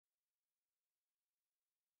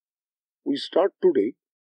We start today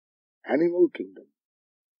Animal Kingdom.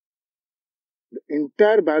 The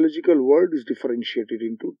entire biological world is differentiated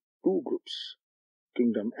into two groups,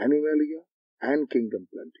 Kingdom Animalia and Kingdom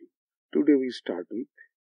Plantae. Today we start with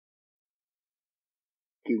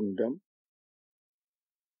Kingdom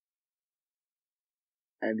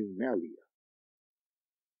Animalia,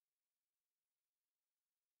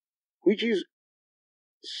 which is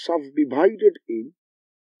subdivided in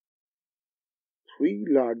three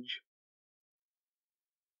large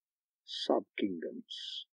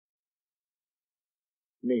subkingdoms,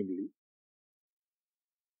 namely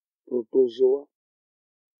Protozoa,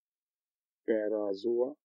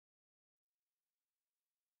 Parazoa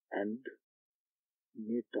and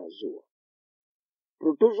Metazoa.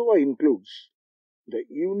 Protozoa includes the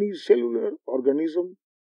unicellular organism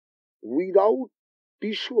without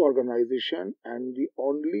tissue organization, and the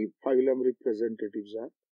only phylum representatives are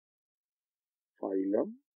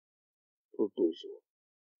Phylum Protozoa.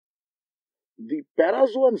 The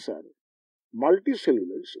parazoans are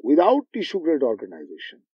multicellulars without tissue-grade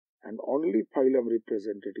organization, and only phylum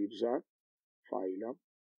representatives are Phylum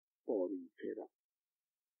Porifera.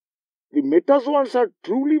 The metazoans are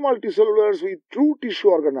truly multicellulars with true tissue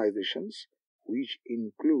organizations, which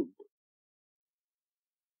include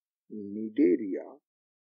Cnidaria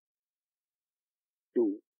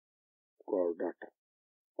to Chordata.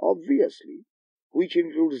 Obviously, which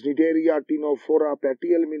includes Cnidaria, Ctenophora,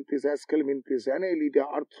 Platyhelminthes, Aschelminthes, Annelida,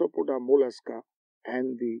 Arthropoda, Mollusca,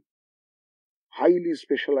 and the highly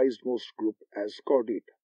specialized most group as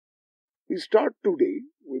Chordata. We start today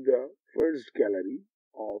with the first gallery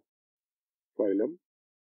of phylum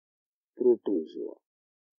Protozoa.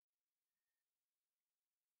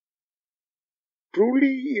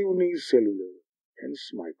 Truly unicellular,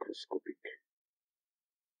 hence microscopic.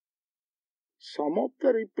 Some of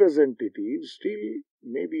the representatives still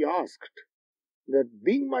may be asked that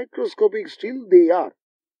being microscopic, still they are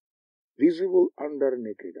visible under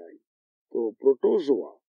naked eye. So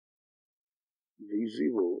Protozoa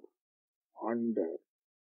visible under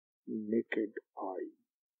naked eye.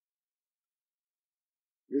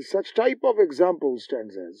 This such type of example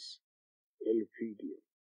stands as Elphidium.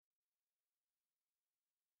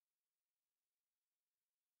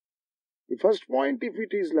 The first point, if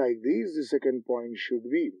it is like this, the second point should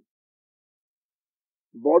be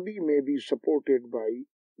body may be supported by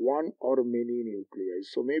one or many nuclei.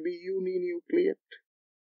 So maybe uninucleate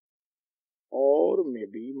or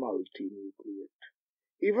maybe multinucleate.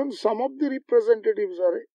 Even some of the representatives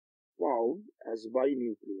are found as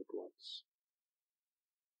binucleate ones.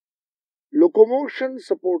 Locomotion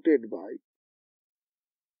supported by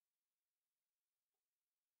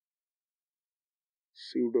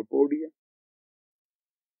pseudopodia,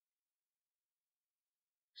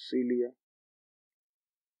 cilia,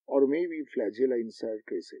 or maybe flagella in certain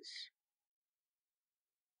cases.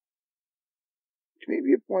 It may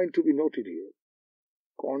be a point to be noted here.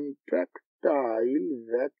 Contractile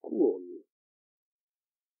vacuole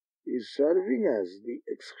is serving as the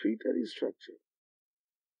excretory structure.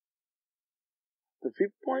 The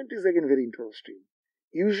fifth point is again very interesting.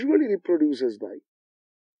 Usually reproduces by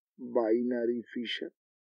binary fission,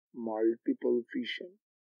 multiple fission,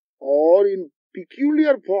 or in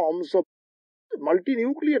peculiar forms of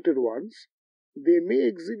multinucleated ones, they may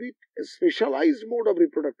exhibit a specialized mode of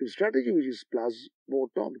reproductive strategy, which is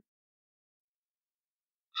plasmotomy.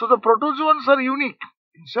 So the protozoans are unique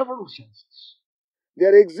in several senses. They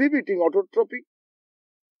are exhibiting autotropic,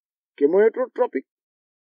 chemoheterotropic,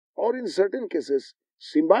 or in certain cases,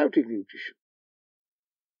 symbiotic nutrition.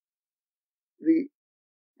 The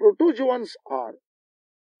protozoans are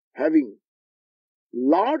having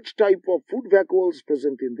large type of food vacuoles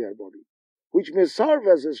present in their body, which may serve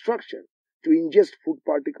as a structure to ingest food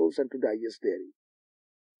particles and to digest dairy.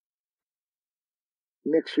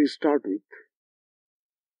 Next we start with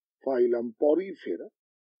Phylum Porifera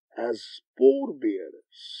as spore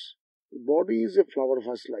bearers. The body is a flower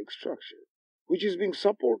vase-like structure, which is being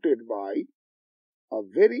supported by a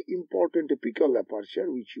very important apical aperture,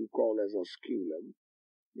 which you call as osculum.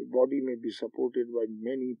 The body may be supported by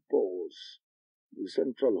many pores. The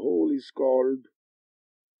central hole is called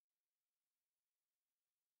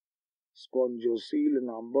spongiocele. A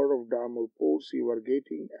number of dermal pores you are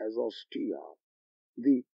getting as ostia.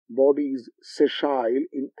 The body is sessile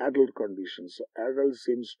in adult conditions. So adult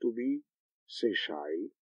seems to be sessile,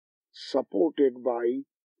 supported by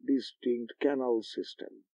distinct canal system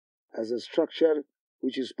as a structure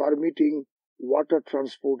which is permitting water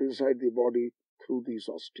transport inside the body through these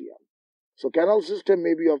ostia. So canal system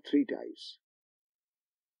may be of three types: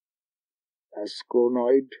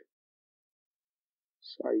 asconoid,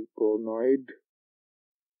 Cyconoid,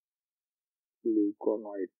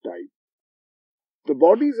 leuconoid type. The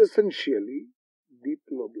body is essentially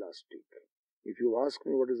diploblastic. If you ask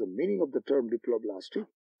me what is the meaning of the term diploblastic,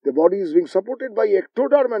 the body is being supported by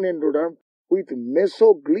ectoderm and endoderm with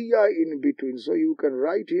mesoglia in between. So you can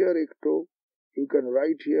write here ecto, you can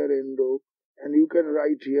write here endo, and you can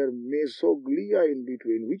write here mesoglia in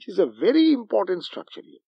between, which is a very important structure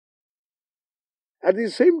here. At the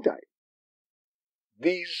same time,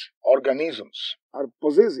 these organisms are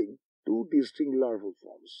possessing two distinct larval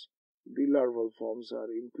forms. The larval forms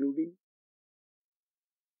are including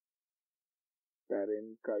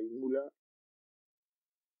parenchyma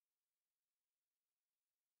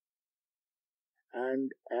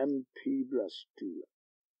and amphiblastula.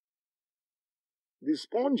 The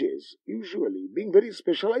sponges, usually being very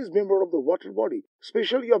specialized member of the water body,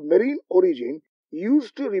 especially of marine origin,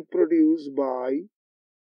 used to reproduce by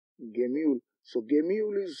gemule. So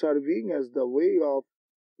gemule is serving as the way of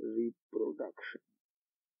reproduction.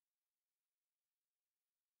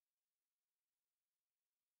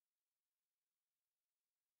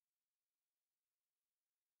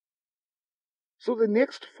 So the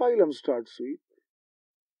next phylum starts with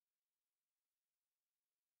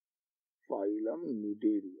phylum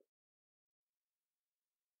Nidaria.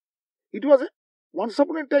 It was once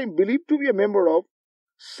upon a time believed to be a member of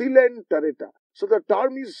Coelenterata. So the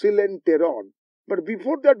term is Coelenteron. But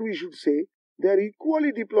before that we should say they are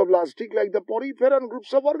equally diploblastic like the poriferan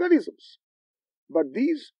groups of organisms. But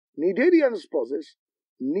these Nidarians possess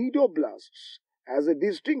nidoblasts as a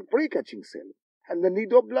distinct prey-catching cell, and the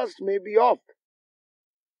nidoblast may be of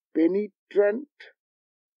penetrant,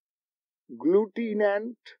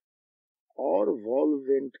 glutinant, or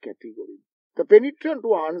volvent category. The penetrant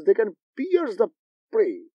ones, they can pierce the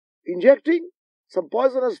prey, injecting some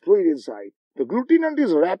poisonous fluid inside. The glutinant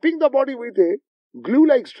is wrapping the body with a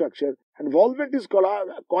glue-like structure, and volvent is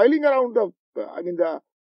coiling around the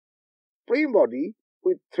prey body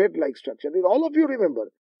with thread-like structure. If all of you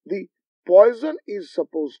remember, the poison is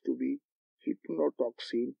supposed to be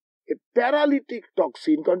hypnotoxin, a paralytic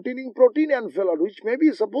toxin containing protein and phenol, which may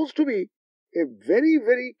be supposed to be a very,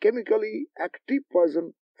 very chemically active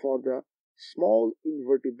poison for the small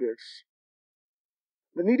invertebrates.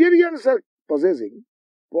 The Nidarians are possessing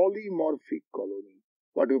polymorphic colony.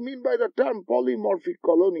 What do you mean by the term polymorphic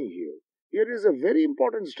colony here? Here is a very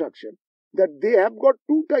important structure that they have got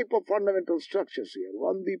two types of fundamental structures here.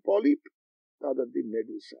 One the polyp, the other the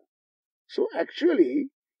medusa. So actually,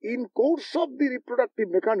 in course of the reproductive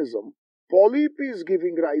mechanism, polyp is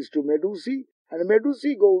giving rise to medusae, and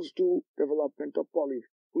medusae goes to development of polyp,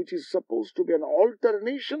 which is supposed to be an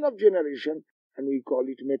alternation of generation, and we call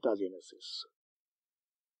it metagenesis.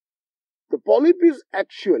 The polyp is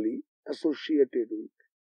actually associated with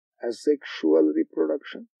asexual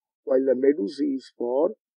reproduction, while the medusae is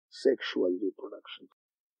for sexual reproduction.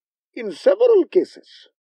 In several cases,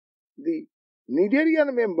 the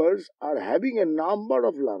Nidarian members are having a number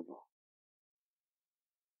of larvae,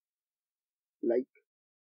 like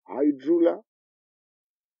Hydrula,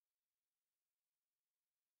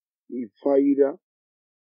 Ephyra,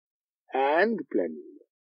 and Planula.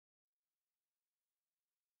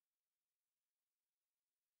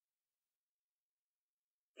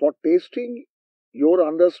 For testing your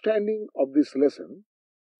understanding of this lesson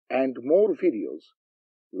and more videos,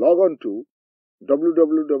 log on to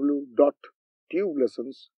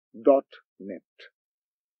www.tubelessons.net.